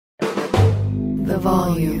the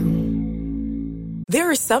volume.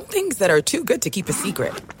 There are some things that are too good to keep a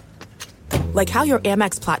secret. Like how your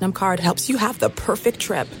Amex Platinum card helps you have the perfect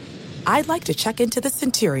trip. I'd like to check into the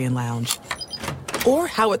Centurion Lounge. Or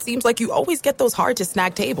how it seems like you always get those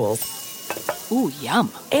hard-to-snag tables. Ooh,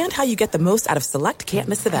 yum. And how you get the most out of select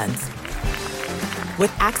can't-miss events.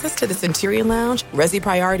 With access to the Centurion Lounge, Resi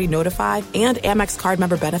Priority Notified, and Amex card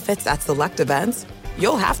member benefits at select events,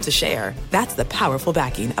 you'll have to share. That's the powerful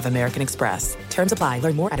backing of American Express. Terms apply.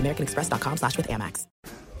 Learn more at americanexpress.com/withAmex.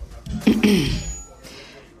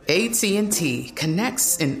 AT&T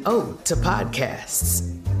connects an ode to podcasts.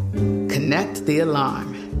 Connect the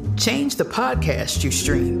alarm. Change the podcast you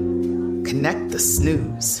stream. Connect the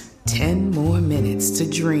snooze. 10 more minutes to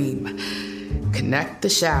dream. Connect the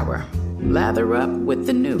shower. Lather up with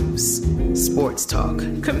the news. Sports talk,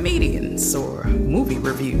 comedians, or movie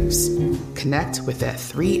reviews. Connect with that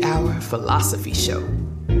 3-hour philosophy show.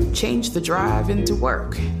 Change the drive into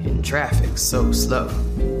work in traffic so slow.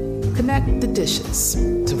 Connect the dishes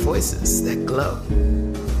to voices that glow.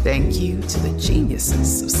 Thank you to the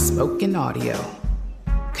geniuses of spoken audio.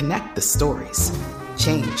 Connect the stories.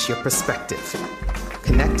 Change your perspective.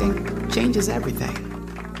 Connecting changes everything.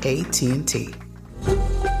 AT&T.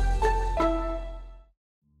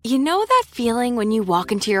 You know that feeling when you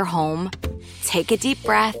walk into your home, take a deep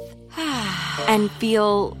breath, and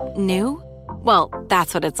feel new? Well,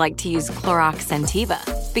 that's what it's like to use Clorox Scentiva.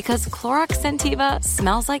 Because Clorox Scentiva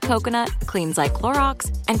smells like coconut, cleans like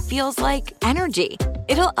Clorox, and feels like energy.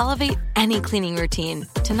 It'll elevate any cleaning routine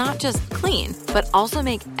to not just clean, but also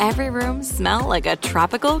make every room smell like a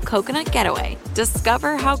tropical coconut getaway.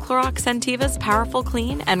 Discover how Clorox Scentiva's powerful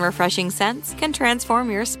clean and refreshing scents can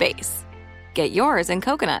transform your space. Get yours in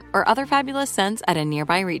coconut or other fabulous scents at a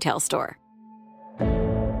nearby retail store.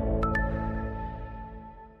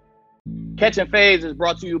 Catching Fades is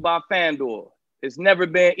brought to you by FanDuel. It's never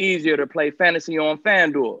been easier to play fantasy on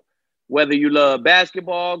FanDuel. Whether you love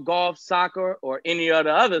basketball, golf, soccer, or any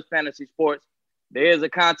other fantasy sports, there is a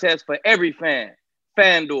contest for every fan.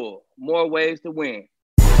 FanDuel, more ways to win.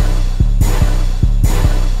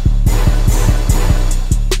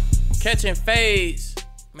 Catching Fades,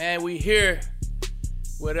 man, we here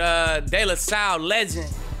with De La Salle legend,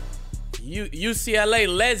 UCLA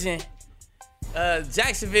legend,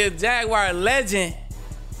 Jacksonville Jaguar legend,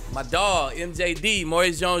 my dog, MJD,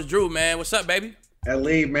 Maurice Jones-Drew, man. What's up, baby?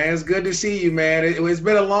 Elite, man. It's good to see you, man. It's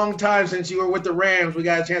been a long time since you were with the Rams. We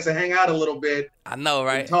got a chance to hang out a little bit. I know,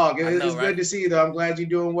 right? Talk. It's good to see you, though. I'm glad you're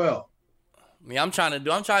doing well. I mean, I'm trying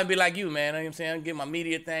to be like you, man. You know what I'm saying? Get my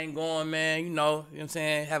media thing going, man. You know what I'm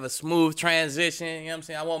saying? Have a smooth transition. You know what I'm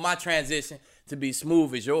saying? I want my transition to be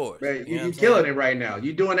smooth as yours. Man, you're killing it right now.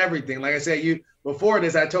 You're doing everything. Like I said, before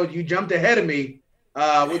this, I told you jumped ahead of me,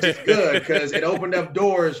 which is good because it opened up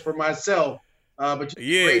doors for myself. But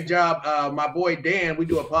you did a great job. My boy Dan, we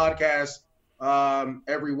do a podcast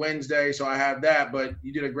every Wednesday, so I have that. But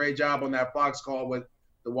you did a great job on that Fox call with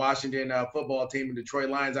the Washington football team and Detroit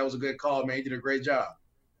Lions. That was a good call, man. You did a great job.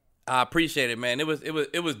 I appreciate it, man. It was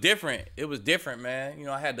different. It was different, man. You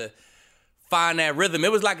know, I had to find that rhythm.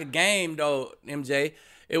 It was like a game, though, MJ.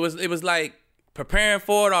 It was like preparing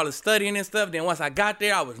for it, all the studying and stuff. Then once I got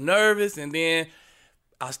there, I was nervous, and then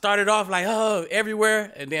I started off like,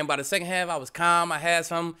 everywhere. And then by the second half, I was calm. I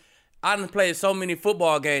done played so many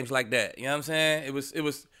football games like that. You know what I'm saying? It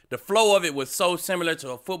was the flow of it was so similar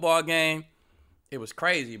to a football game. It was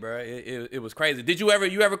crazy, bro. It was crazy. Did you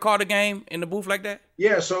ever call the game in the booth like that?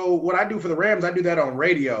 Yeah. So what I do for the Rams, I do that on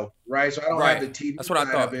radio, right? So I don't have the TV. That's what I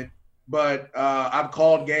thought. Of it, but I've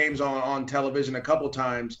called games on television a couple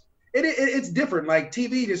times. It's different. Like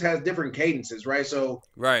TV just has different cadences, right? So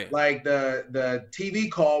like the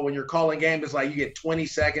TV call when you're calling games, it's like you get 20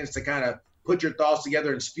 seconds to kind of put your thoughts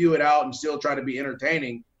together and spew it out and still try to be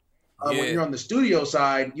entertaining. When you're on the studio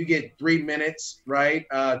side, you get 3 minutes, right?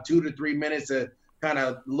 2 to 3 minutes, to kind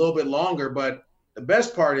of a little bit longer. But the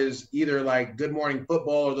best part is either like Good Morning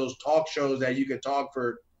Football or those talk shows that you could talk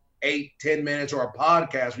for 8-10 minutes, or a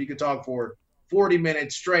podcast where you could talk for 40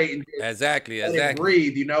 minutes straight and exactly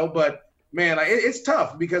breathe, you know. But man, like it's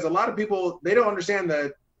tough because a lot of people, they don't understand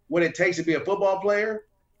what it takes to be a football player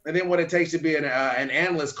and then what it takes to be an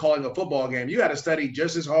analyst calling a football game. You got to study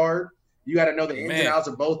just as hard. You got to know the ins and outs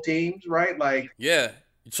of both teams, right? Like, yeah.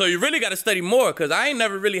 So you really got to study more, because I ain't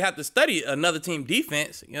never really have to study another team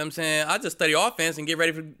defense. You know what I'm saying? I just study offense and get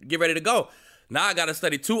ready to go. Now I got to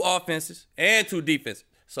study 2 offenses and 2 defenses.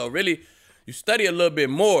 So really, you study a little bit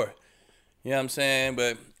more. You know what I'm saying?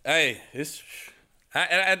 But hey, that's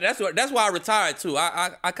why I retired too.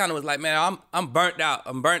 I kind of was like, man, I'm burnt out.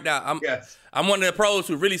 I'm one of the pros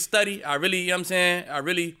who really study. I really, you know what I'm saying? I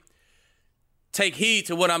really take heed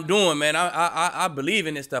to what I'm doing, man. I believe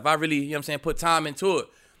in this stuff. I really, you know what I'm saying, put time into it.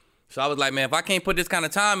 So I was like, man, if I can't put this kind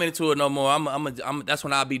of time into it no more, that's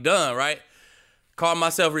when I'll be done, right? Call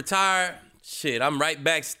myself retired. Shit, I'm right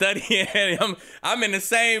back studying. I'm in the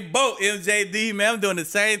same boat, MJD, man. I'm doing the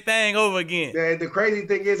same thing over again. The crazy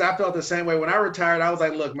thing is, I felt the same way. When I retired, I was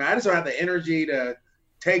like, look, man, I just don't have the energy to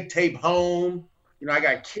take tape home. You know, I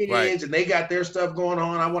got kids and they got their stuff going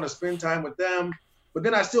on. I want to spend time with them. But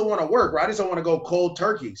then I still want to work, right? I just don't want to go cold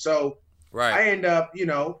turkey. So I end up getting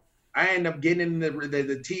in the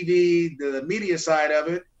TV, the media side of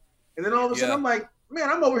it. And then all of a sudden I'm like, man,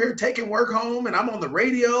 I'm over here taking work home and I'm on the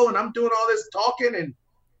radio and I'm doing all this talking, and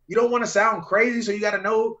you don't want to sound crazy. So you got to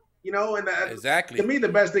know, you know, and exactly. To me, the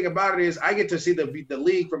best thing about it is I get to see the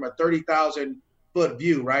league from a 30,000 foot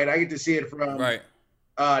view, right? I get to see it from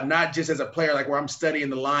not just as a player, like where I'm studying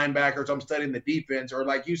the linebackers, I'm studying the defense, or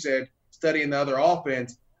like you said, studying the other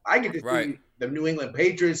offense. I get to see the New England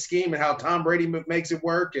Patriots scheme and how Tom Brady makes it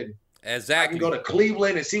work. And I can go to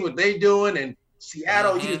Cleveland and see what they're doing. And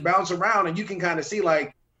Seattle, you just bounce around and you can kind of see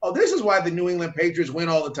like, oh, this is why the New England Patriots win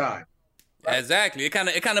all the time. Right? Exactly. It kind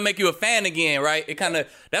of make you a fan again, right?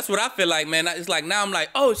 That's what I feel like, man. It's like now I'm like,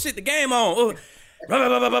 oh shit, the game on. Oh.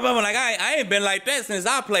 Like I ain't been like that since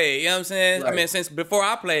I played. You know what I'm saying? Right. I mean, since before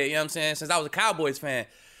I played. You know what I'm saying? Since I was a Cowboys fan.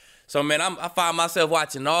 So man, I find myself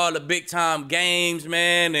watching all the big time games,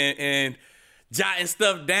 man, and jotting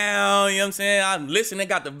stuff down. You know what I'm saying? I'm listening,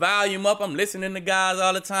 got the volume up. I'm listening to guys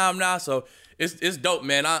all the time now. So it's dope,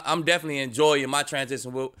 man. I'm definitely enjoying my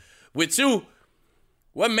transition with you.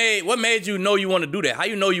 What made you know you want to do that? How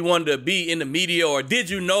you know you wanted to be in the media, or did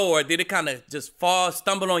you know, or did it kind of just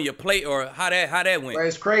stumble on your plate, or how that went? Well,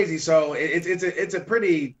 it's crazy. So it's a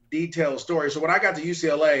pretty detailed story. So when I got to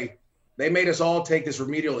UCLA, they made us all take this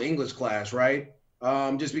remedial English class, right?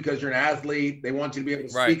 Just because you're an athlete, they want you to be able to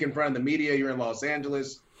speak in front of the media. You're in Los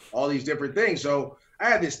Angeles, all these different things. So I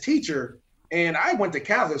had this teacher, and I went to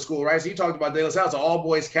Catholic school, right? So you talked about De La Salle, it's an all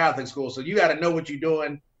boys Catholic school. So you got to know what you're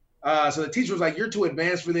doing. So the teacher was like, you're too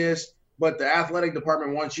advanced for this, but the athletic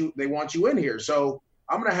department wants you in here. So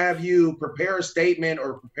I'm going to have you prepare a statement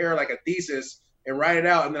or prepare like a thesis and write it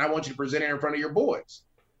out. And then I want you to present it in front of your boys.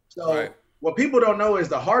 So what people don't know is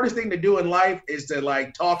the hardest thing to do in life is to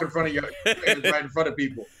like talk in front of right in front of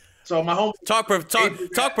people. So my home talk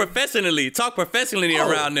professionally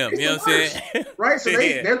around them. You know what I'm saying? Right. So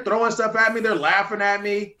they're throwing stuff at me. They're laughing at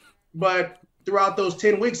me, but throughout those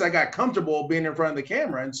 10 weeks, I got comfortable being in front of the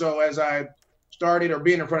camera. And so as I started, or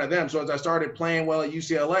being in front of them, so as I started playing well at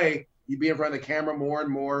UCLA, you'd be in front of the camera more and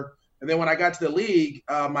more. And then when I got to the league,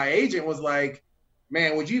 my agent was like,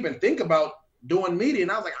 man, would you even think about doing media?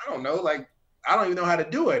 And I was like, I don't know. Like, I don't even know how to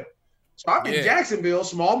do it. So I'm in Jacksonville,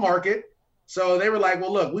 small market. So they were like,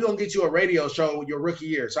 well, look, we're going to get you a radio show your rookie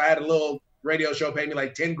year. So I had a little radio show, paid me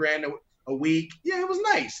like $10,000 a week. Yeah, it was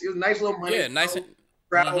nice. It was nice little money. Yeah, nice.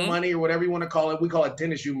 Travel money or whatever you want to call it. We call it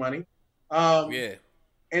tennis shoe money. And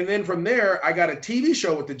then from there, I got a TV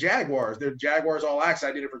show with the Jaguars. They're Jaguars All Access.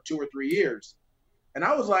 I did it for 2 or 3 years. And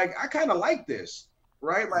I was like, I kind of like this,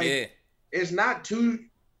 right? Like, it's not too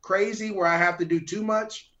crazy where I have to do too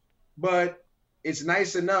much, but it's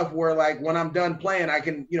nice enough where like when I'm done playing, I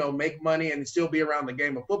can, you know, make money and still be around the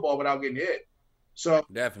game of football without getting hit. So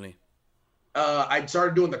definitely. I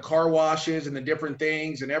started doing the car washes and the different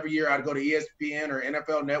things. And every year I'd go to ESPN or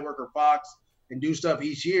NFL Network or Fox and do stuff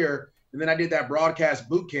each year. And then I did that broadcast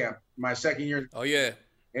boot camp my second year. Oh, yeah.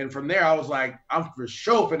 And from there, I was like, I'm for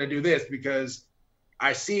sure finna do this, because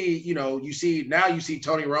I see, you know, you see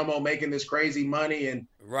Tony Romo making this crazy money, and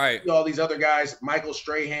all these other guys, Michael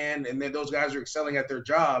Strahan, and then those guys are excelling at their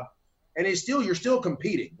job. And you're still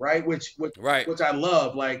competing, right? Which I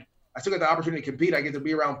love. Like, I still get the opportunity to compete. I get to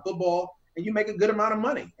be around football, and you make a good amount of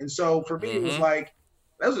money. And so for me, it was like,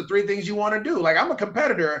 those are 3 things you want to do. Like, I'm a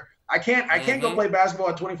competitor. I can't go play basketball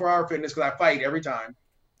at 24-hour fitness because I fight every time.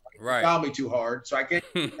 Right. Foul me too hard. So I can't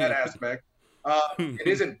do that aspect. It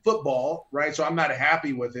isn't football, right? So I'm not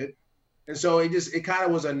happy with it. And so it kind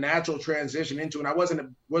of was a natural transition into it. I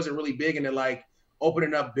wasn't really big into like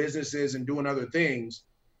opening up businesses and doing other things.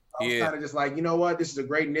 I was kind of just like, you know what, this is a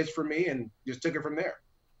great niche for me, and just took it from there.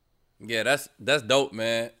 Yeah, that's dope,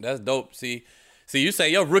 man. That's dope. See, you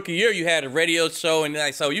say your rookie year you had a radio show, and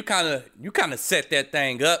like, so you kind of set that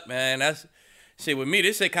thing up, man. That's shit with me.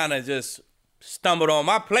 This shit kind of just stumbled on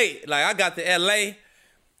my plate. Like, I got to LA,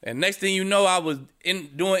 and next thing you know, I was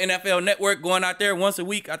doing NFL Network, going out there once a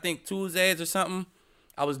week, I think Tuesdays or something.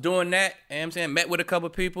 I was doing that, you know what I'm saying, met with a couple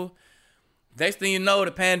people. Next thing you know,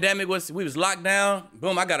 the pandemic we was locked down.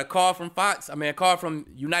 Boom, I got a call from Fox. A call from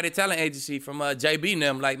United Talent Agency from JB and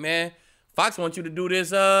them. Like, man, Fox wants you to do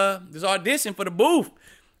this audition for the booth.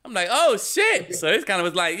 I'm like, oh shit. So it's kind of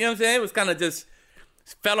was like, you know what I'm saying? It was kind of just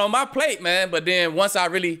fell on my plate, man. But then once I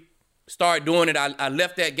really started doing it, I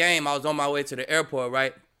left that game. I was on my way to the airport,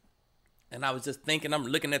 right? And I was just thinking, I'm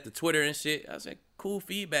looking at the Twitter and shit. I was like, cool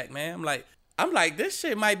feedback, man. I'm like, this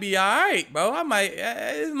shit might be all right, bro.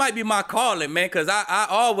 It might be my calling, man, because I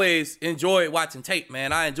always enjoyed watching tape,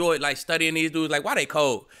 man. I enjoyed, like, studying these dudes, like, why they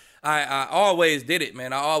cold? I always did it,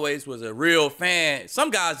 man. I always was a real fan.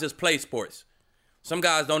 Some guys just play sports. Some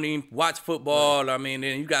guys don't even watch football. I mean,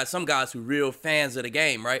 then you got some guys who real fans of the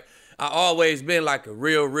game, right? I always been, like, a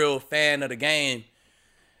real fan of the game.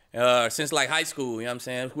 Since like high school, you know what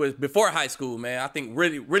I'm saying? Before high school, man. I think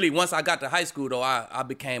really once I got to high school though, I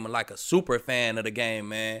became like a super fan of the game,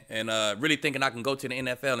 man. And really thinking I can go to the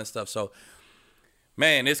NFL and stuff. So,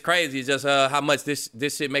 man, it's crazy just how much this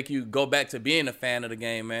shit make you go back to being a fan of the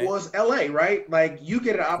game, man. Well, it's LA, right? Like you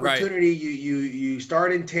get an opportunity, right. you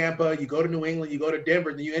start in Tampa, you go to New England, you go to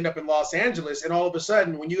Denver, then you end up in Los Angeles, and all of a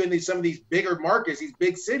sudden when you're in some of these bigger markets, these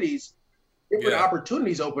big cities, different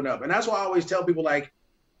opportunities open up. And that's why I always tell people, like,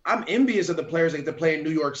 I'm envious of the players that get to play in New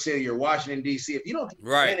York City or Washington, D.C. If you don't take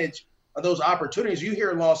advantage of those opportunities, you here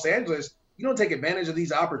in Los Angeles, you don't take advantage of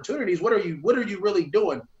these opportunities. What are you really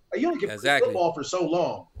doing? Like, you only can play football for so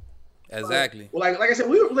long. Exactly. Well, like I said,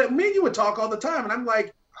 me and you would talk all the time, and I'm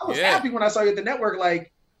like, I was happy when I saw you at the network.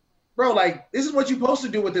 Like, bro, like this is what you're supposed to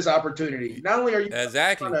do with this opportunity. Not only are you in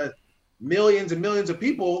front of millions and millions of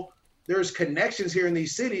people, there's connections here in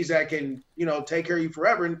these cities that can, take care of you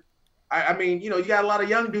forever. And I mean, you got a lot of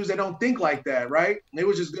young dudes that don't think like that, right? And it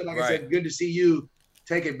was just good, like I said, good to see you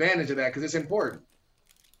take advantage of that because it's important.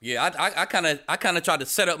 Yeah, I kind of tried to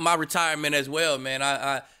set up my retirement as well, man.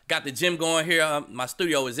 I got the gym going here. My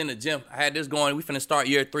studio is in the gym. I had this going. We finna start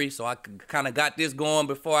year 3, so I kind of got this going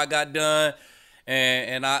before I got done.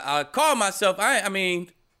 And I called myself. I mean,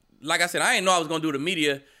 like I said, I didn't know I was gonna do the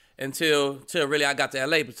media until really I got to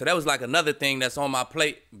LA. So that was like another thing that's on my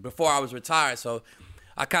plate before I was retired. So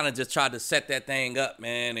I kind of just tried to set that thing up,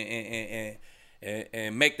 man,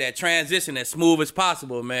 and make that transition as smooth as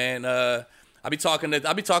possible, man. I be talking to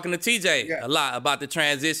TJ a lot about the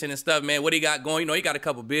transition and stuff, man. What he got going? He got a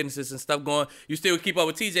couple businesses and stuff going. You still keep up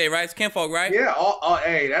with TJ, right? It's kinfolk, right? Yeah.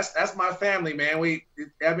 Hey, that's my family, man.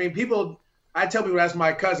 I tell people that's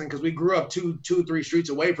my cousin because we grew up 2-3 streets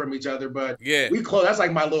away from each other, but we close. That's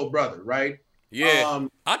like my little brother, right? Yeah,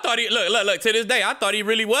 I thought he look to this day. I thought he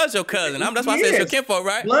really was your cousin. That's why I said your kinfolk,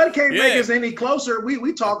 right? Blood can't make us any closer.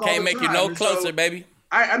 We talk all the time. Can't make you no closer, baby.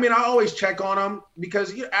 I mean, I always check on him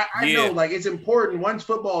because I know, like, it's important. Once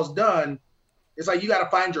football's done, it's like you got to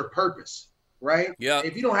find your purpose, right? Yeah.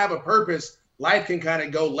 If you don't have a purpose, life can kind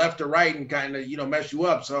of go left or right and kind of mess you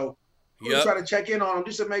up. So we try to check in on him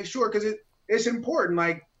just to make sure because it's important.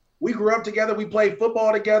 Like, we grew up together, we played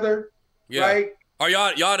football together, right? Are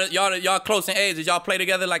y'all close in age? Did y'all play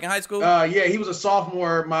together like in high school? Yeah, he was a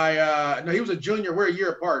sophomore. He was a junior. We're a year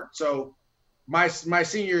apart. So my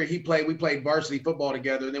senior year, we played varsity football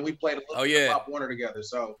together, and then we played a little bit of Pop Warner together.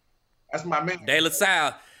 So that's my man. De La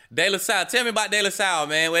Salle. Tell me about De La Salle,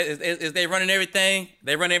 man. Is they running everything?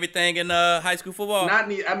 They run everything in high school football?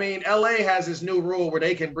 LA has this new rule where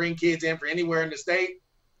they can bring kids in for anywhere in the state.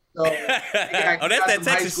 So that's that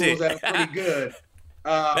Texas shit. That are pretty good.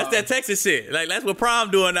 That's that Texas shit. Like, that's what Prom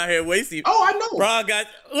doing out here. I know. Prom got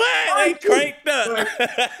they cranked up.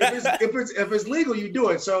 if it's legal, you do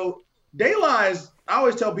it. So De La is. I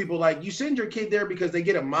always tell people, like, you send your kid there because they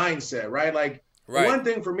get a mindset, right? Like, one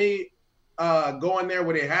thing for me, going there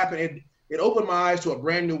when it happened, it opened my eyes to a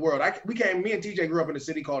brand new world. Me and TJ grew up in a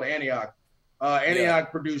city called Antioch.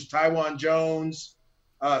 Antioch produced Tywan Jones,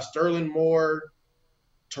 Sterling Moore,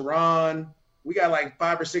 Tehran. We got like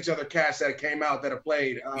 5 or 6 other cats that came out that have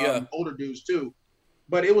played, older dudes too.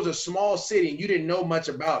 But it was a small city and you didn't know much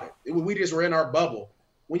about it. We just were in our bubble.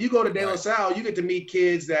 When you go to De La Salle, you get to meet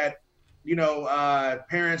kids that,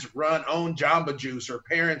 parents own Jamba Juice or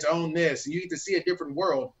parents own this. And you get to see a different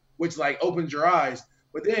world, which like opens your eyes.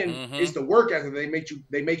 But then it's the work ethic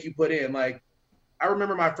they make you put in. Like, I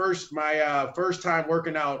remember my first time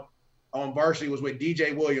working out on varsity was with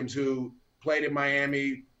DJ Williams, who played in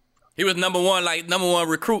Miami. He was number one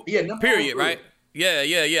recruit. Yeah, period, right?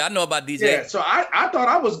 Yeah. I know about DJ. Yeah, so I thought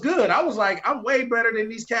I was good. I was like, I'm way better than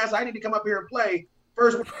these cats. I need to come up here and play.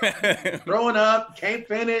 First, throwing up, can't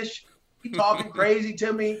finish. He talking crazy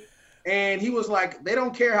to me. And he was like, they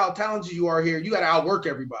don't care how talented you are here. You got to outwork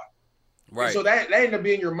everybody. Right. And so that ended up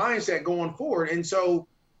being your mindset going forward. And so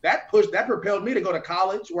that propelled me to go to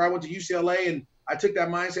college where I went to UCLA and I took that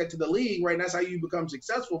mindset to the league, right? And that's how you become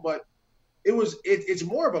successful. But it's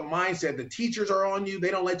more of a mindset. The teachers are on you.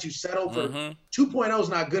 They don't let you settle for 2.0 is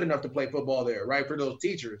not good enough to play football there, right? For those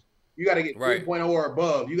teachers, you got to get 3.0 or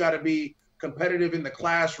above. You got to be competitive in the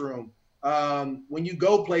classroom. When you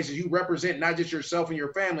go places, you represent not just yourself and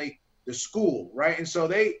your family, the school, right? And so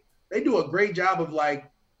they do a great job of like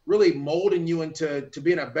really molding you into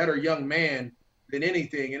being a better young man than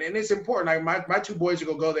anything. And it's important. Like my two boys are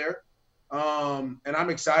gonna go there. And I'm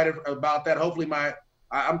excited about that. Hopefully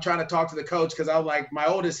I'm trying to talk to the coach because I'm like, my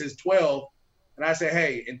oldest is 12. And I say,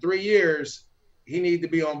 hey, in 3 years, he needs to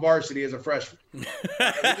be on varsity as a freshman.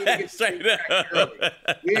 Straight up.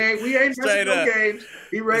 We ain't messing no games.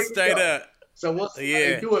 He ready to go. So we'll see how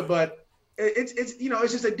they do it. But it's it's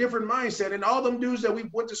just a different mindset. And all them dudes that we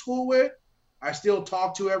went to school with, I still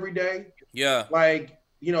talk to every day. Yeah. Like,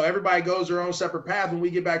 everybody goes their own separate path. When we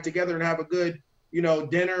get back together and have a good,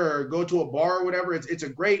 dinner or go to a bar or whatever, it's a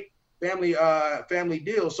great family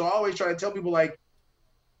deal. So I always try to tell people, like,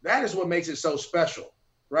 that is what makes it so special,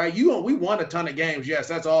 right? We won a ton of games. Yes,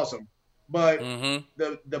 that's awesome. But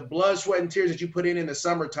the blood, sweat, and tears that you put in the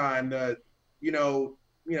summertime, the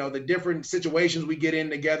different situations we get in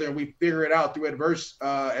together and we figure it out through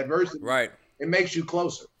adversity. Right. It makes you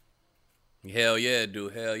closer. Hell yeah,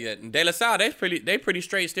 dude. Hell yeah. And De La Salle, they pretty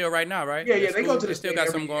straight still right now, right? Yeah, they go to the still got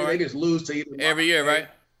something going. They just lose to either every year, right?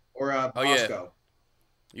 Or Bosco.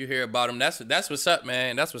 Yeah. You hear about them. That's what's up,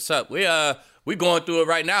 man. That's what's up. We going through it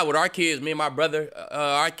right now with our kids, me and my brother,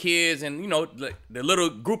 our kids, and the little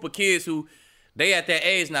group of kids who they at that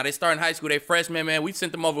age now. They starting high school, they freshmen, man. We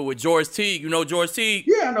sent them over with George Teague. You know George Teague?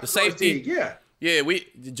 Yeah, I know the safety. George Teague, yeah.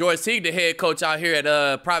 Yeah, George Teague, the head coach out here at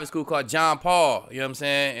a private school called John Paul. You know what I'm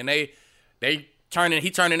saying? And he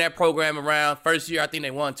turning that program around. First year, I think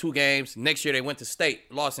they won 2 games. Next year, they went to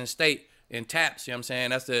state, lost in state in TAPS. You know what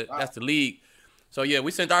I'm saying? That's the league. So, yeah,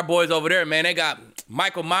 we sent our boys over there, man. They got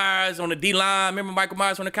Michael Myers on the D-line. Remember Michael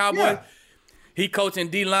Myers from the Cowboys? Yeah. He coaching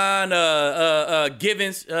D-line.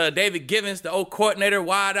 Givens, David Givens, the old coordinator,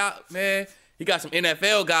 wide out, man. He got some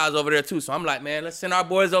NFL guys over there, too. So I'm like, man, let's send our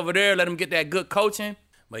boys over there, let them get that good coaching.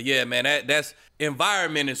 But, yeah, man, that's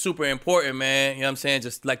environment is super important, man. You know what I'm saying?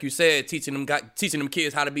 Just like you said, teaching them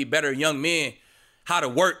kids how to be better young men, how to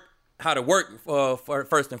work for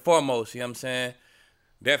first and foremost. You know what I'm saying?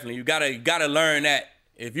 Definitely, you gotta learn that.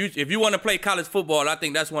 If you want to play college football, I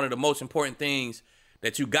think that's one of the most important things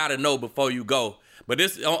that you gotta know before you go. But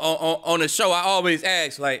this on the show, I always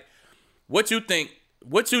ask, like, what you think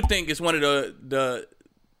is one of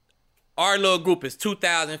our little group is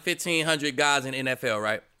 2,000, 1,500 guys in NFL,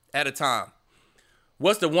 right, at a time.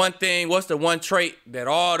 What's the one trait that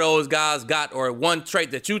all those guys got, or one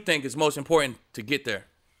trait that you think is most important to get there?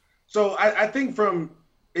 So I think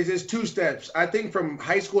it's 2 steps. I think from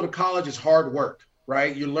high school to college is hard work,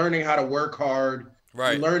 right? You're learning how to work hard.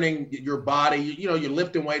 Right. You're learning your body. You're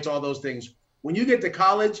lifting weights, all those things. When you get to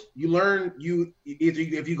college, you learn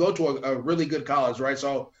if you go to a really good college, right?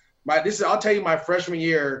 So I'll tell you my freshman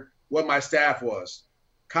year what my staff was.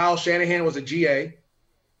 Kyle Shanahan was a GA.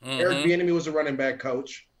 Eric Bieniemy was a running back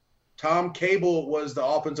coach. Tom Cable was the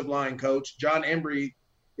offensive line coach. John Embry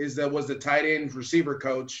was the tight end receiver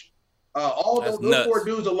coach. All those 4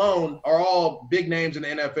 dudes alone are all big names in the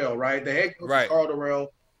NFL, right? The head coach, Carl Dorrell,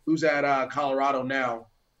 who's at Colorado now.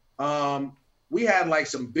 We had like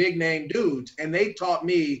some big name dudes, and they taught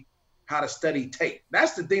me how to study tape.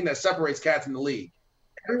 That's the thing that separates cats in the league.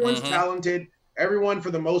 Everyone's talented. Everyone,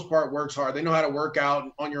 for the most part, works hard. They know how to work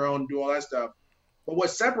out on your own, do all that stuff. But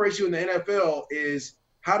what separates you in the NFL is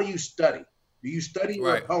how do you study? Do you study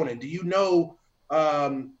your opponent? Do you know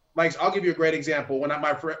like, I'll give you a great example. When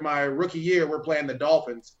my rookie year, we're playing the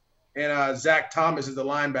Dolphins, and Zach Thomas is the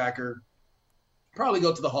linebacker, probably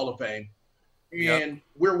go to the Hall of Fame. And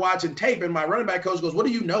we're watching tape, and my running back coach goes, "What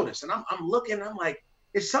do you notice?" And I'm looking, I'm like,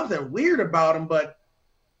 it's something weird about him, but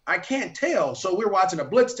I can't tell. So we're watching a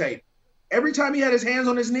blitz tape. Every time he had his hands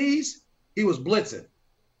on his knees, he was blitzing.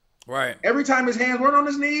 Right. Every time his hands weren't on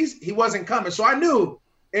his knees, he wasn't coming. So I knew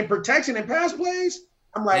in protection and pass plays,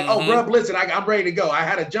 I'm like, oh, bro, blitzing, I'm ready to go. I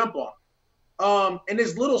had a jump on. And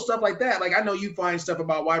there's little stuff like that. Like, I know you find stuff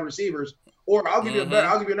about wide receivers. Or I'll give you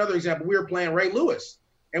another example. We were playing Ray Lewis.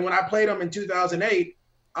 And when I played him in 2008,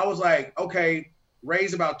 I was like, okay,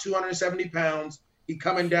 Ray's about 270 pounds. He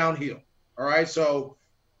coming downhill. All right. So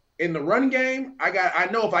in the run game, I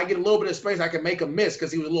know if I get a little bit of space, I can make him miss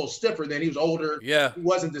because he was a little stiffer then. He was older. Yeah. He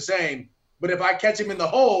wasn't the same. But if I catch him in the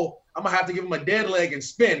hole, I'm going to have to give him a dead leg and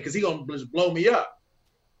spin because he's going to just blow me up.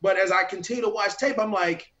 But as I continue to watch tape, I'm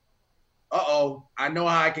like, uh-oh, I know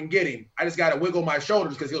how I can get him. I just got to wiggle my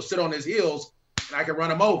shoulders because he'll sit on his heels and I can run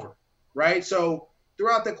him over, right? So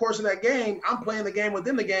throughout the course of that game, I'm playing the game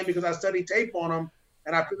within the game because I studied tape on him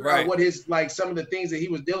and I figured out what his, like, some of the things that he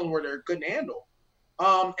was dealing with or couldn't handle.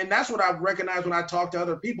 And that's what I've recognized when I talk to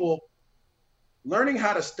other people. Learning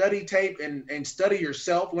how to study tape and study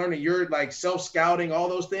yourself, learning your, like, self-scouting, all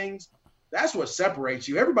those things, that's what separates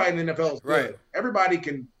you. Everybody in the NFL is good. Right. Everybody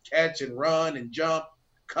can catch and run and jump,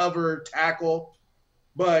 cover, tackle.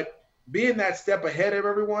 But being that step ahead of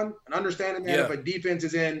everyone and understanding that if a defense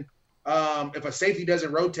is in, if a safety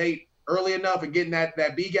doesn't rotate early enough and getting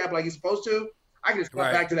that B gap like he's supposed to, I can just go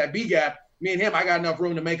back to that B gap. Me and him, I got enough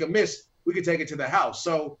room to make a miss. We could take it to the house.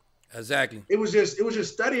 So exactly, it was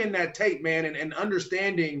just studying that tape, man, and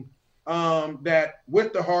understanding that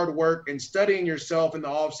with the hard work and studying yourself in the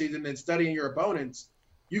offseason and studying your opponents,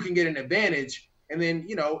 you can get an advantage. And then,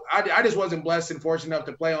 you know, I just wasn't blessed and fortunate enough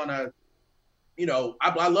to play on a, you know,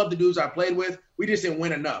 I love the dudes I played with. We just didn't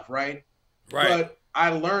win enough, right? But I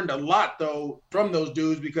learned a lot, though, from those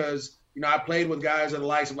dudes because, you know, I played with guys of the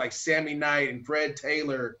likes of like Sammy Knight and Fred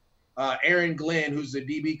Taylor, Aaron Glenn, who's the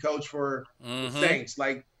DB coach for the Saints.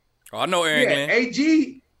 Like, I know Aaron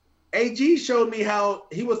Glenn. AG showed me how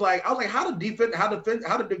he was like, I was like, how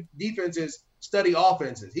do defenses study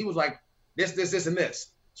offenses? He was like, this, and this.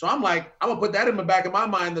 So I'm like, I'm gonna put that in the back of my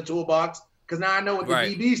mind, the toolbox, because now I know what the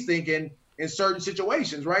DB's thinking in certain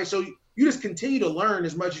situations, right? So you just continue to learn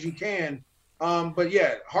as much as you can. But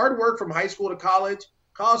yeah, hard work from high school to college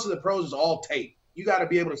to the pros is all tape. You got to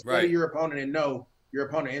be able to study your opponent and know your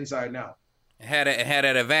opponent inside and out. Had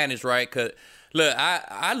that advantage, right? Because look,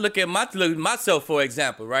 I look at myself for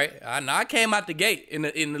example, right? I came out the gate in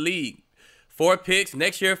the league, 4 picks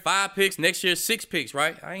next year, 5 picks next year, 6 picks,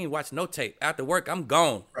 right? I ain't watching no tape. After work, I'm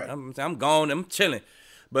gone. Right. I'm gone. I'm chilling.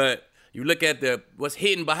 But you look at what's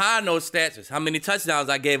hidden behind those stats is how many touchdowns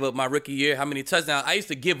I gave up my rookie year, how many touchdowns. I used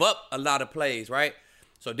to give up a lot of plays, right?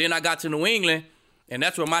 So then I got to New England, and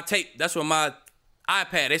that's where my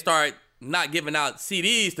iPad, they started not giving out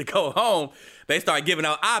CDs to go home. They started giving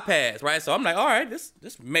out iPads, right? So I'm like, all right, this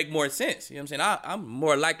make more sense. You know what I'm saying? I'm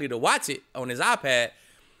more likely to watch it on his iPad.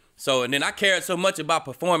 So, and then I cared so much about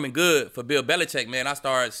performing good for Bill Belichick, man. I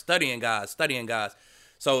started studying guys.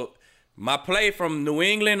 So my play from New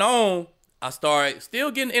England on, I started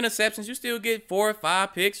still getting interceptions. You still get 4 or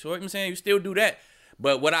 5 picks. You know what I'm saying? You still do that.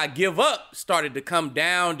 But what I give up started to come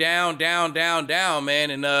down,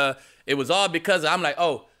 man. And it was all because I'm like,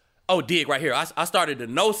 oh, dig right here. I started to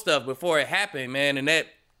know stuff before it happened, man. And that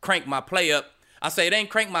cranked my play up. I say it ain't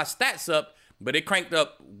cranked my stats up, but it cranked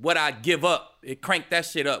up what I give up. It cranked that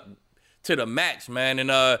shit up to the max, man. And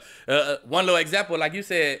one little example, like you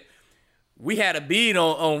said, we had a bead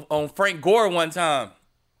on Frank Gore one time.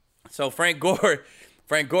 So Frank Gore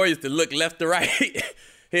used to look left to right.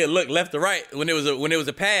 He'd look left to right when it was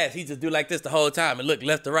a pass. He'd just do like this the whole time and look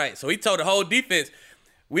left to right. So he told the whole defense,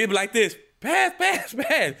 we'd be like this, pass.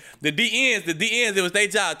 The DNs, it was their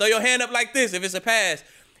job. Throw your hand up like this if it's a pass,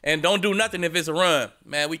 and don't do nothing if it's a run.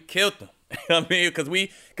 Man, we killed them. I mean, because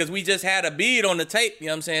we just had a bead on the tape. You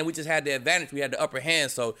know what I'm saying? We just had the advantage. We had the upper hand.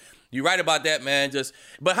 So you're right about that, man.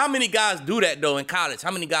 But how many guys do that though in college?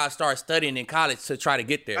 How many guys start studying in college to try to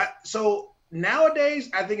get there? So nowadays,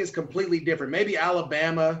 I think it's completely different. Maybe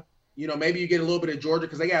Alabama. You know, maybe you get a little bit of Georgia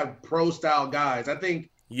because they got pro-style guys. I think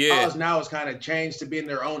college now has kind of changed to being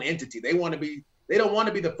their own entity. They don't want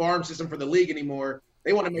to be the farm system for the league anymore.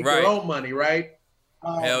 They want to make their own money, right?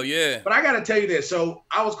 Hell yeah. But I got to tell you this. So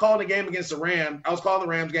I was calling a game against the Rams. I was calling the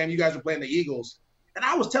Rams game. You guys were playing the Eagles. And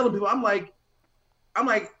I was telling people, I'm like,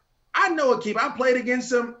 I know a keeper. I played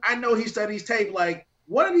against him. I know he studies tape. Like,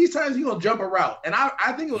 one of these times he's going to jump a route. And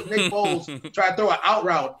I think it was Nick Foles trying to throw an out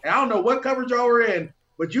route. And I don't know what coverage y'all were in,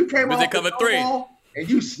 but you came off the ball and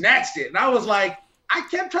you snatched it. And I was like, I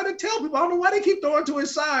kept trying to tell people, I don't know why they keep throwing to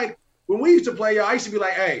his side. When we used to play, y'all, I used to be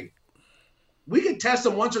like, hey, we could test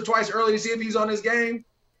him once or twice early to see if he's on his game.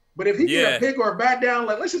 But if he get a pick or a bat down,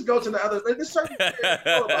 like, let's just go to the other. There's certain things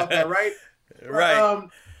about that, right? Right.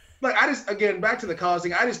 Like, again, back to the college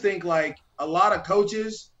thing, I just think, like, a lot of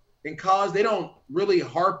coaches in college, they don't really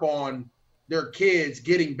harp on their kids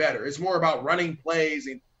getting better. It's more about running plays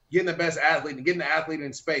and getting the best athlete and getting the athlete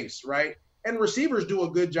in space, right? And receivers do a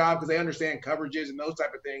good job because they understand coverages and those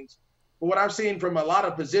type of things. But what I've seen from a lot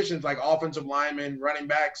of positions like offensive linemen, running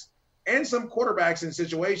backs, and some quarterbacks in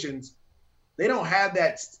situations, they don't have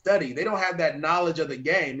that study. They don't have that knowledge of the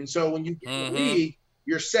game. And so when you get in the league,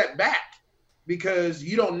 you're set back because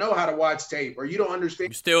you don't know how to watch tape or you don't understand.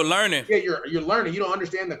 You're still learning. Yeah, you're learning. You don't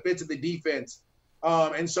understand the fits of the defense.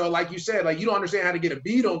 And so, like you said, like, you don't understand how to get a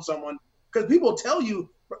beat on someone because people tell you,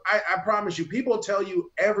 I promise you, people tell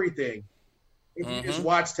you everything if you just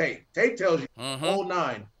watch tape. Tape tells you whole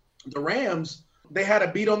nine. The Rams, they had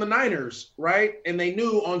a beat on the Niners, right? And they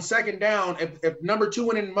knew on second down, if number 2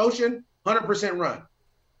 went in motion, 100% run.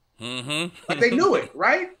 Mm-hmm. Like they knew it,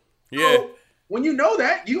 right? Yeah. So when you know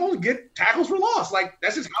that, you only get tackles for loss. Like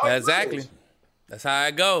that's just how it exactly. goes. That's how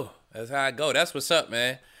I go. That's what's up,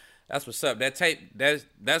 man. That's what's up. That tape. That's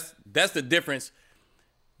the difference.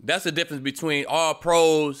 That's the difference between all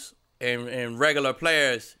pros and regular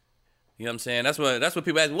players. You know what I'm saying? That's what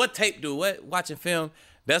people ask. What tape do? What watching film?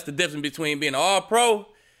 That's the difference between being all pro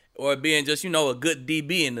or being just, a good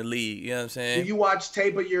DB in the league. You know what I'm saying? Do you watch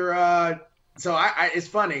tape of your so I it's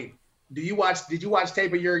funny. Did you watch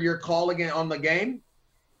tape of your call again on the game?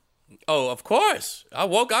 Oh, of course.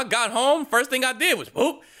 I got home. First thing I did was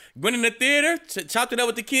went in the theater, chopped it up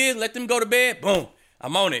with the kids, let them go to bed. Boom.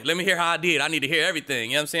 I'm on it. Let me hear how I did. I need to hear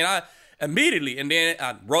everything. You know what I'm saying? I immediately, and then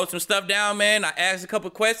I wrote some stuff down, man. I asked a couple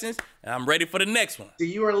questions, and I'm ready for the next one.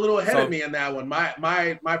 See, you were a little ahead of me in that one.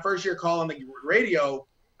 My first year call on the radio,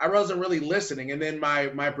 I wasn't really listening. And then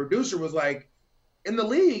my producer was like, in the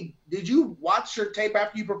league, did you watch your tape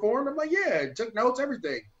after you performed? I'm like, yeah, took notes,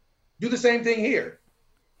 everything. Do the same thing here.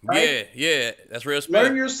 Right? Yeah, that's real smart.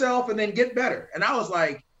 Learn yourself and then get better. And I was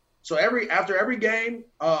like, so after every game,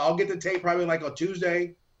 I'll get the tape probably like on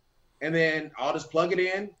Tuesday, and then I'll just plug it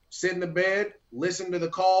in, sit in the bed, listen to the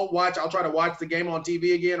call, watch. I'll try to watch the game on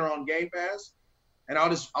TV again or on Game Pass, and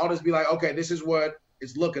I'll just be like, okay, this is what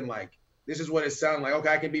it's looking like. This is what it sounds like. Okay,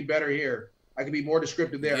 I can be better here. I can be more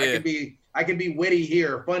descriptive there. Yeah. I can be witty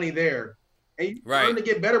here, funny there. And you learn to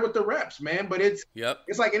get better with the reps, man. But it's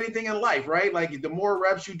like anything in life, right? Like the more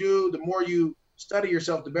reps you do, the more you study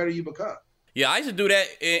yourself, the better you become. Yeah, I used to do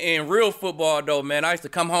that in real football, though, man. I used to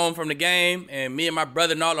come home from the game, and me and my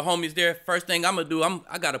brother and all the homies there, first thing I'm going to do,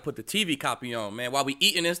 I got to put the TV copy on, man. While we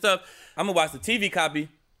eating and stuff, I'm going to watch the TV copy,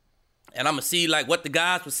 and I'm going to see, like, what the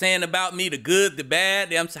guys were saying about me, the good, the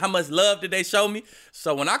bad, how much love did they show me.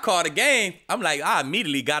 So when I call the game, I'm like, I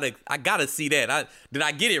immediately got to see that. Did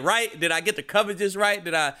I get it right? Did I get the coverages right?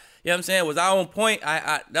 You know what I'm saying? Was I on point?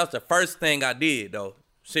 That was the first thing I did, though.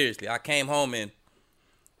 Seriously, I came home and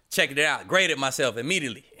checked it out, graded myself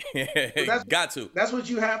immediately. Got to. That's what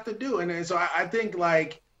you have to do. And so I think,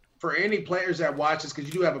 like, for any players that watch this,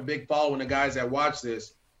 because you do have a big following of guys that watch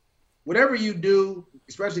this, whatever you do,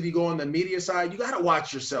 especially if you go on the media side, you got to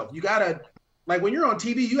watch yourself. You got to, like, when you're on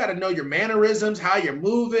TV, you got to know your mannerisms, how you're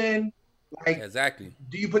moving. Like, exactly.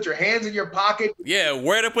 Do you put your hands in your pocket? Yeah,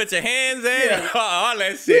 where to put your hands in? Yeah. All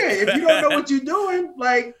that shit. Yeah, if you don't know what you're doing,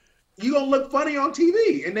 like, you're going to look funny on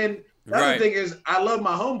TV. And then the other thing is, I love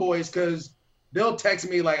my homeboys because they'll text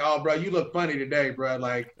me like, oh, bro, you look funny today, bro.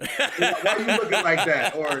 Like, why are you looking like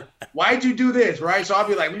that? Or why'd you do this, right? So I'll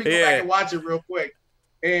be like, let me go back and watch it real quick.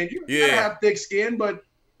 And you gotta have thick skin, but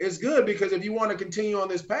it's good because if you want to continue on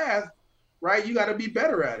this path, right, you got to be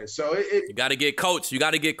better at it. So you got to get coached. You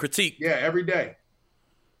got to get critiqued. Yeah, every day.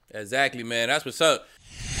 Exactly, man. That's what's up.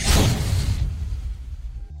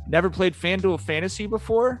 Never played FanDuel Fantasy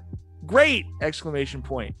before? Great! Exclamation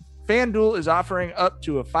point. FanDuel is offering up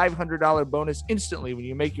to a $500 bonus instantly when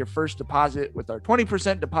you make your first deposit with our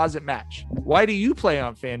 20% deposit match. Why do you play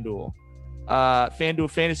on FanDuel? FanDuel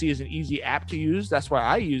Fantasy is an easy app to use. That's why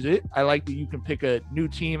I use it. I like that you can pick a new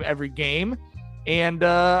team every game. And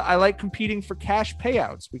I like competing for cash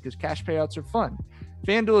payouts because cash payouts are fun.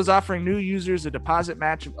 FanDuel is offering new users a deposit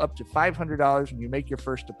match of up to $500 when you make your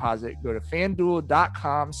first deposit. Go to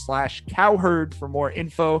FanDuel.com/cowherd for more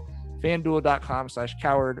info.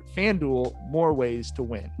 FanDuel.com/cowherd. FanDuel, more ways to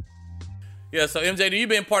win. Yeah, so MJ, you've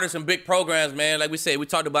been part of some big programs, man. Like we said, we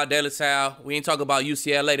talked about De La Salle. We ain't talking about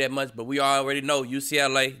UCLA that much, but we already know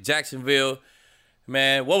UCLA, Jacksonville.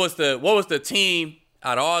 Man, what was the team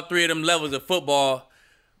out of all three of them levels of football?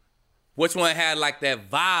 Which one had like that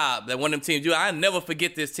vibe that one of them teams do? I never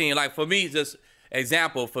forget this team. Like for me, just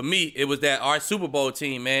example, for me, it was that our Super Bowl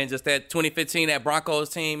team, man. Just that 2015, that Broncos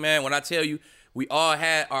team, man. When I tell you, we all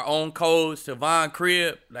had our own codes to Von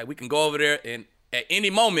Crib. Like we can go over there and at any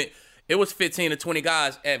moment, it was 15 to 20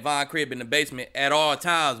 guys at Von Crib in the basement at all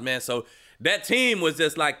times, man. So that team was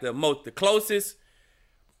just like the closest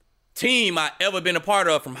team I ever been a part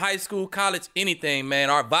of from high school, college, anything, man.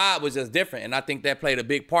 Our vibe was just different, and I think that played a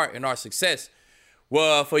big part in our success.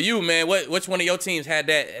 Well, for you, man, which one of your teams had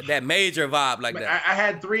that major vibe like that? I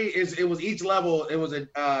had three. It was each level. It was a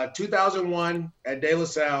 2001 at De La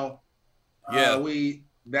Salle. Yeah,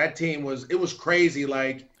 that team was crazy.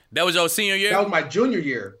 Like that was your senior year. That was my junior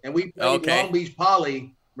year, and we played Long Beach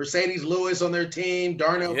Poly. Mercedes Lewis on their team,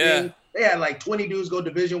 Darnell King. They had like 20 dudes go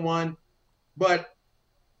Division I, but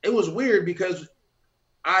it was weird because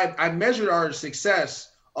I measured our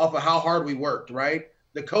success off of how hard we worked, right?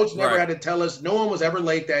 The coach never had to tell us. No one was ever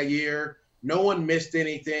late that year. No one missed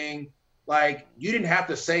anything. Like, you didn't have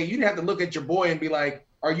to look at your boy and be like,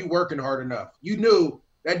 are you working hard enough? You knew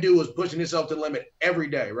that dude was pushing himself to the limit every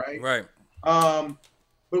day, right? Right.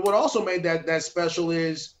 But what also made that special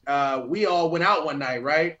is we all went out one night,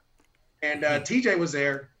 right? And TJ was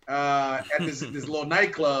there at this little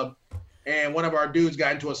nightclub, and one of our dudes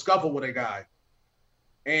got into a scuffle with a guy.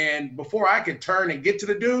 And before I could turn and get to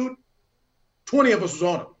the dude, 20 of us was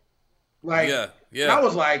on him. Like, yeah. I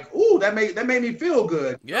was like, ooh, that made me feel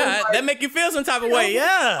good. Yeah, like, that make you feel some type of way.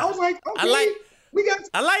 Yeah. I was like, okay, I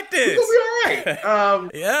like this. We're gonna be all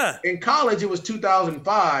right. Yeah. In college, it was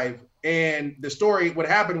 2005, and the story, what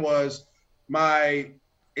happened was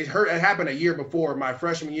it happened a year before my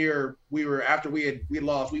freshman year. We were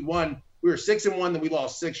we won. We were 6-1, then we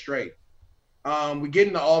lost 6 straight. We get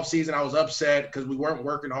in the off season. I was upset because we weren't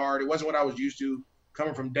working hard. It wasn't what I was used to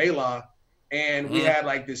coming from De La. And we had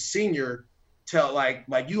like this senior tell like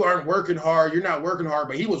you aren't working hard. You're not working hard.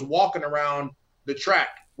 But he was walking around the track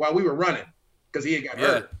while we were running because he had got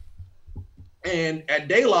hurt. And at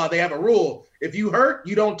De La, they have a rule. If you hurt,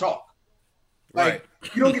 you don't talk. Like,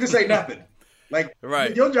 you don't get to say nothing. Like,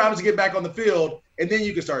 your job is to get back on the field, and then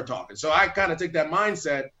you can start talking. So I kind of took that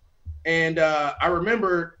mindset. And I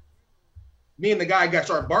remember me and the guy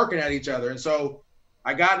started barking at each other. And so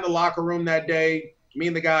I got in the locker room that day. Me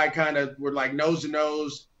and the guy kind of were like nose to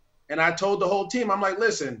nose. And I told the whole team, I'm like,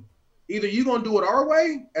 listen, either you're going to do it our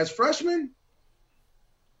way as freshmen,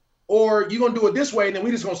 or you're going to do it this way, and then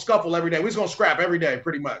we just going to scuffle every day. We're just going to scrap every day,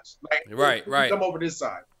 pretty much. Like, right. Come over this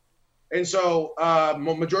side. And so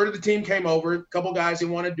majority of the team came over. A couple guys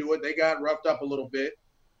didn't want to do it. They got roughed up a little bit.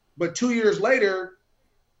 But 2 years later,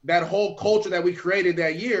 that whole culture that we created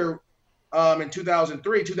that year in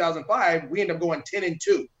 2003, 2005, we ended up going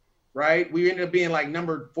 10-2, right? We ended up being like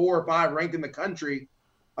number 4 or 5 ranked in the country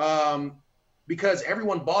because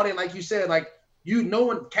everyone bought in, like you said, like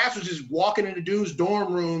Cass was just walking into dudes'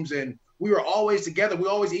 dorm rooms, and we were always together. We were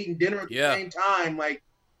always eating dinner at the same time. Like,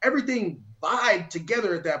 everything vibed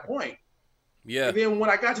together at that point. Yeah. And then when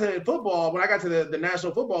I got to football, when I got to the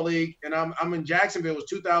National Football League, and I'm in Jacksonville, it was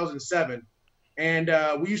 2007.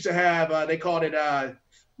 And we used to have, they called it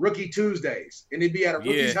Rookie Tuesdays. And it'd be at a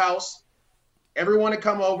rookie's house. Everyone would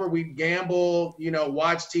come over. We'd gamble,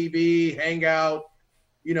 watch TV, hang out,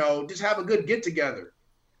 just have a good get-together.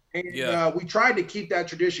 And we tried to keep that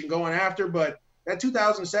tradition going after, but that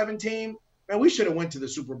 2017, man, we should have went to the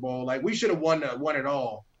Super Bowl. Like, we should have won it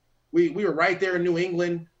all. We were right there in New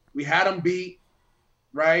England. We had them beat,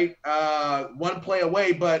 right? 1 play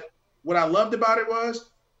away. But what I loved about it was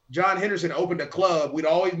John Henderson opened a club. We'd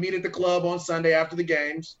always meet at the club on Sunday after the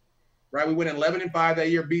games, right? We went 11-5 that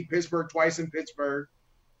year, beat Pittsburgh twice in Pittsburgh.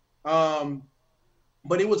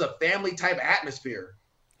 But it was a family-type atmosphere.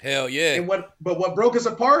 Hell yeah. And what broke us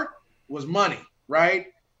apart was money, right?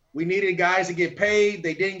 We needed guys to get paid.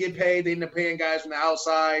 They didn't get paid. They ended up paying guys from the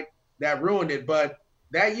outside. That ruined it. But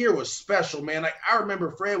that year was special, man. Like, I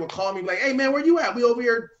remember Fred would call me like, hey, man, where you at? We over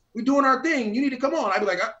here. We doing our thing. You need to come on. I'd be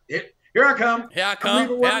like, here I come. Here I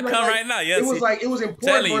come right now. Yes. It was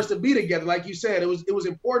important for us to be together. Like you said, it was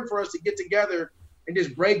important for us to get together and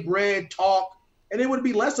just break bread, talk. And it would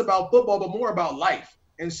be less about football, but more about life.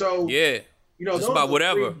 And so, just about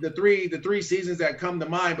whatever. The three seasons that come to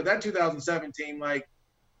mind. But that 2017, like,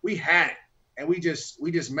 we had it, and we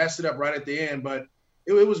just messed it up right at the end. But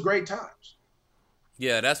it was great times.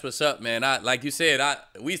 Yeah, that's what's up, man. Like you said,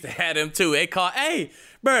 we used to have them too. They call, hey,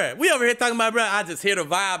 bro, we over here talking about, bro. I just hear the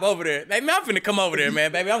vibe over there. Hey, man, I'm finna come over there,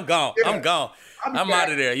 man, baby. I'm gone. I'm gone. I'm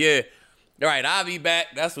out of there. Yeah. All right, I'll be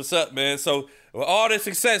back. That's what's up, man. So, with all the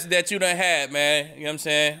success that you done had, man, you know what I'm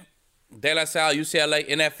saying? De La Salle, UCLA,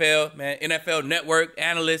 NFL, man, NFL Network,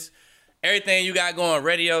 analyst, everything you got going,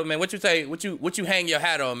 radio, man. What you hang your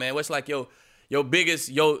hat on, man? What's like your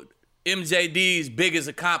biggest, MJD's biggest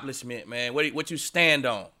accomplishment, man? What you stand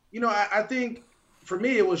on? I think for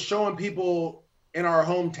me it was showing people in our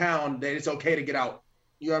hometown that it's okay to get out.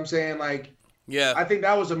 You know what I'm saying? Like, yeah, I think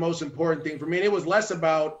that was the most important thing for me. And it was less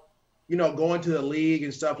about, going to the league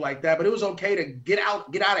and stuff like that, but it was okay to get out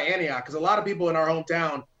of Antioch, because a lot of people in our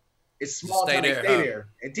hometown, it's small town, they stay there.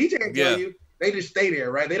 And TJ can tell you, they just stay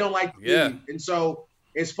there, right? They don't like to leave. And so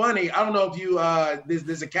it's funny. I don't know if you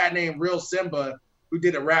there's a cat named Real Simba who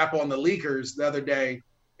did a rap on the Leakers the other day,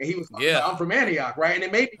 and he was I'm from Antioch, right? And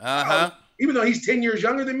it made me even though he's 10 years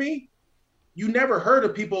younger than me, you never heard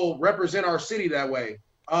of people represent our city that way.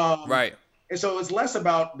 Right. And so it's less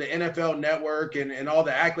about the NFL Network and all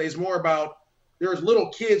the accolades, more about there's little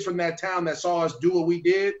kids from that town that saw us do what we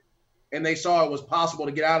did, and they saw it was possible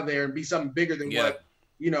to get out of there and be something bigger than what,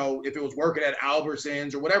 if it was working at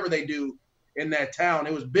Albertsons or whatever they do. in that town.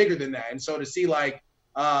 It was bigger than that. And so to see like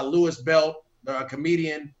Lewis Belt, the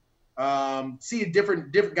comedian, see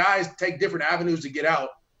different guys take different avenues to get out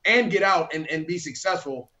and be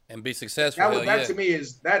successful. And be successful. That to me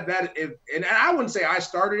is and I wouldn't say I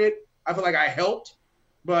started it. I feel like I helped,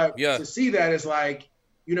 but to see that is like,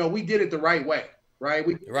 you know, we did it the right way, right?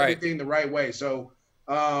 We did everything the right way. So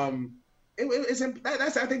I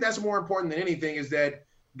think that's more important than anything is that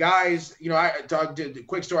guys, you know, I talked to the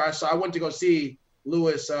quick story. I went to go see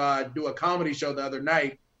Lewis do a comedy show the other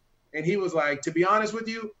night, and he was like, to be honest with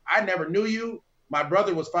you, I never knew you. My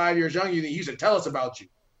brother was 5 years younger than you. He used to tell us about you.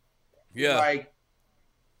 Yeah. Like,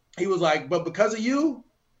 he was like, but because of you,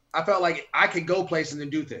 I felt like I could go places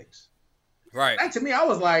and do things. Right. That to me, I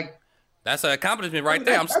was like, that's an accomplishment right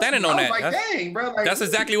there. I'm standing on that. Like, dang, bro. Like, that's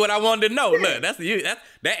exactly what I wanted to know. Yeah. Look,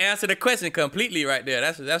 that answered the question completely right there.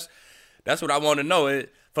 That's what I want to know.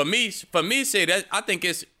 For me, shit, I think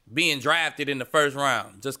it's being drafted in the first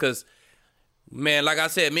round. Just because, man, like I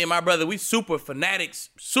said, me and my brother, we super fanatics,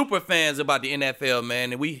 super fans about the NFL,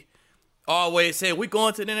 man. And we always said, we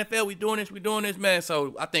going to the NFL, we doing this, man.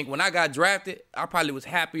 So I think when I got drafted, I probably was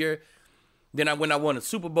happier than when I won a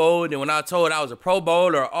Super Bowl, then when I told I was a Pro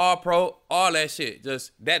Bowl or All-Pro, all that shit.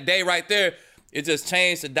 Just that day right there, it just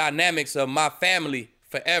changed the dynamics of my family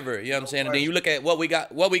forever. You know what I'm saying? And then you look at what we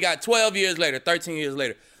got 12 years later, 13 years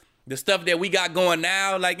later. The stuff that we got going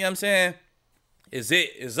now, like, you know what I'm saying, is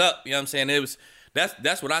up. You know what I'm saying?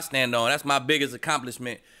 That's what I stand on. That's my biggest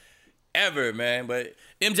accomplishment ever, man. But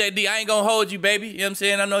MJD, I ain't gonna hold you, baby. You know what I'm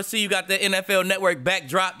saying? I know, see you got the NFL Network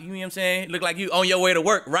backdrop. You know what I'm saying? Look like you on your way to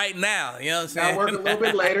work right now. You know what I'm saying? I work a little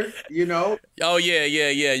bit later, you know. Oh yeah.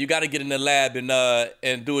 You got to get in the lab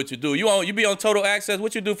and do what you do. You be on Total Access.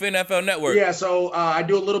 What you do for NFL Network? Yeah, so I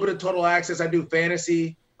do a little bit of Total Access. I do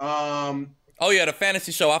fantasy. Oh yeah, the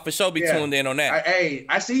fantasy show. I for sure be tuned in on that.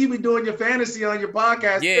 I see you be doing your fantasy on your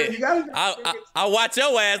podcast. Yeah, I watch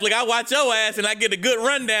your ass. Look, I watch your ass, and I get a good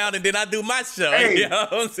rundown, and then I do my show. Hey, you know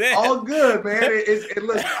what I'm saying? All good, man. It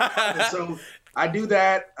looks so. I do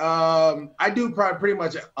that. I do pretty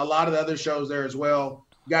much a lot of the other shows there as well.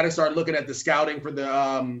 Got to start looking at the scouting for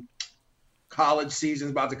the college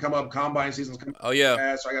season's about to come up. Combine season's coming up. Oh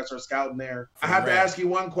yeah. So I got to start scouting there. I have to ask you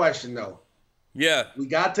one question though. Yeah. We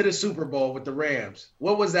got to the Super Bowl with the Rams.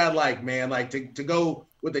 What was that like, man? Like to go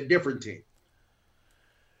with a different team?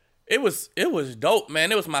 It was dope,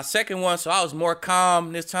 man. It was my second one, so I was more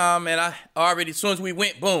calm this time, man. I already, as soon as we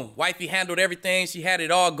went, boom, wifey handled everything. She had it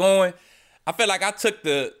all going. I felt like I took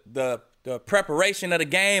the preparation of the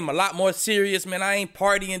game a lot more serious, man. I ain't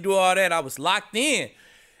partying and do all that. I was locked in.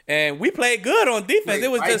 And we played good on defense.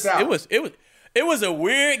 It was a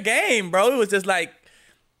weird game, bro. It was just like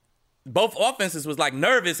both offenses was like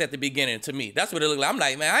nervous at the beginning to me. That's what it looked like. I'm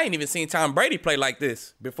like, man, I ain't even seen Tom Brady play like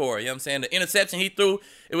this before. You know what I'm saying? The interception he threw,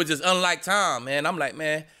 it was just unlike Tom, man. I'm like,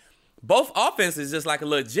 man, both offenses just like a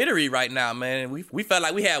little jittery right now, man. We felt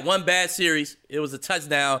like we had one bad series. It was a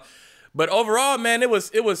touchdown. But overall, man, it was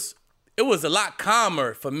a lot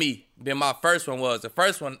calmer for me than my first one was. The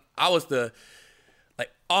first one, I was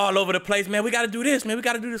all over the place, man. We got to do this, man. We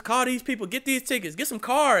got to do this. Call these people. Get these tickets. Get some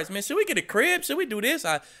cars, man. Should we get a crib? Should we do this?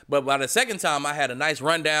 But by the second time, I had a nice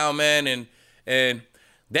rundown, man, and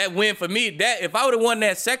that win for me. That if I would have won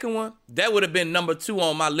that second one, that would have been number 2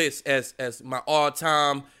 on my list as my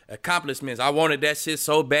all-time accomplishments. I wanted that shit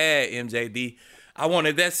so bad, MJD. I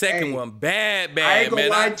wanted that second one bad, I ain't gonna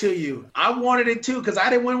lie to you. I wanted it too because I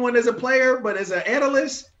didn't win one as a player, but as an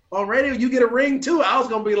analyst on radio, you get a ring too. I was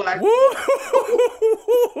gonna be like, woo!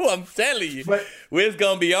 I'm telling you, it's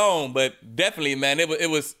gonna be on. But definitely, man, that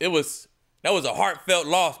was a heartfelt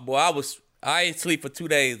loss, boy. I ain't sleep for 2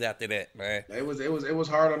 days after that, man. It was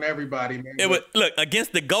hard on everybody, man. Look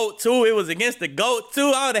against the GOAT too. It was against the GOAT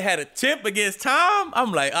too. I would have had a tip against Tom.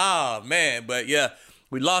 I'm like, oh man, but yeah,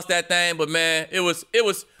 we lost that thing. But man, it was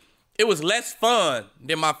less fun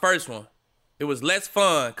than my first one. It was less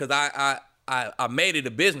fun because I made it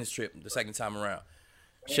a business trip the second time around.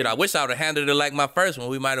 Shit, I wish I would have handled it like my first one.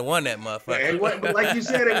 We might have won that motherfucker. But like you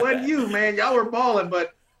said, it wasn't you, man. Y'all were balling,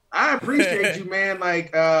 but I appreciate you, man,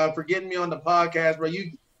 like for getting me on the podcast, bro.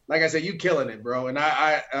 You, like I said, you killing it, bro. And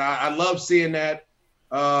I love seeing that.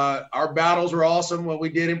 Our battles were awesome when we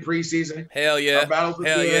did in preseason. Hell yeah. Our battles were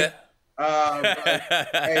good. Yeah.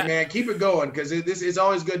 Hey, man, keep it going because it's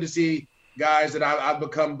always good to see guys that I've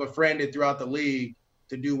become befriended throughout the league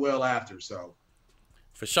to do well after. So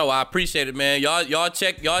for sure, I appreciate it, man. Y'all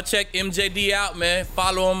check MJD out, man.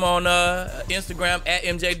 Follow him on Instagram at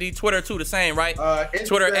MJD, Twitter too, the same, right?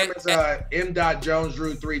 Instagram is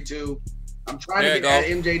m.jonesdrew32. I'm trying to get at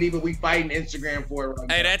MJD, but we fighting Instagram for it right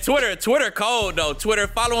now. Hey, that Twitter cold though. Twitter,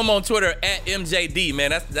 follow him on Twitter at MJD,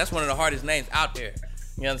 man. That's one of the hardest names out there.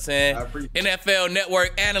 You know what I'm saying? NFL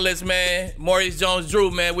Network analyst, man. Maurice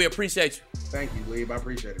Jones-Drew, man. We appreciate you. Thank you, Weeb. I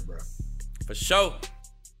appreciate it, bro. For sure.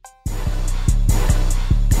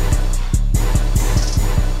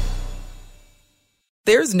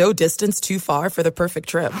 There's no distance too far for the perfect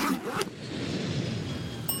trip.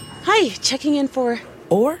 Hi, checking in for...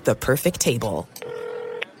 Or the perfect table.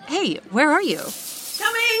 Hey, where are you?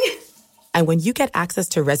 Coming! And when you get access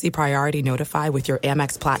to Resi Priority Notify with your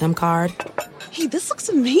Amex Platinum card... Hey, this looks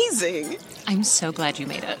amazing. I'm so glad you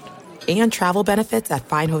made it. And travel benefits at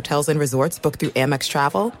fine hotels and resorts booked through Amex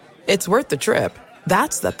Travel, it's worth the trip.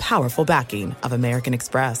 That's the powerful backing of American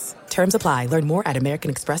Express. Terms apply. Learn more at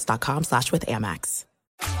americanexpress.com/withAmex.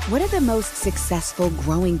 What do the most successful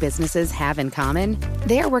growing businesses have in common?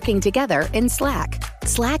 They're working together in Slack.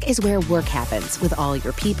 Slack is where work happens with all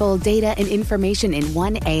your people, data, and information in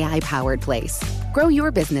one AI-powered place. Grow your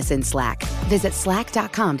business in Slack. Visit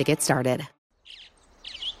slack.com to get started.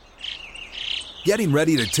 Getting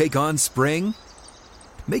ready to take on spring?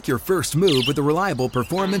 Make your first move with the reliable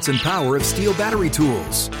performance and power of Steel battery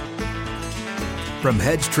tools. From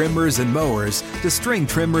hedge trimmers and mowers to string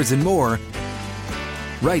trimmers and more,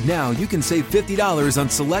 right now, you can save $50 on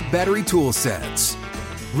select battery tool sets.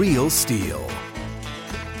 Real Steel.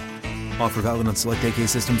 Offer valid on select AK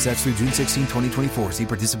system sets through June 16, 2024. See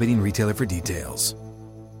participating retailer for details.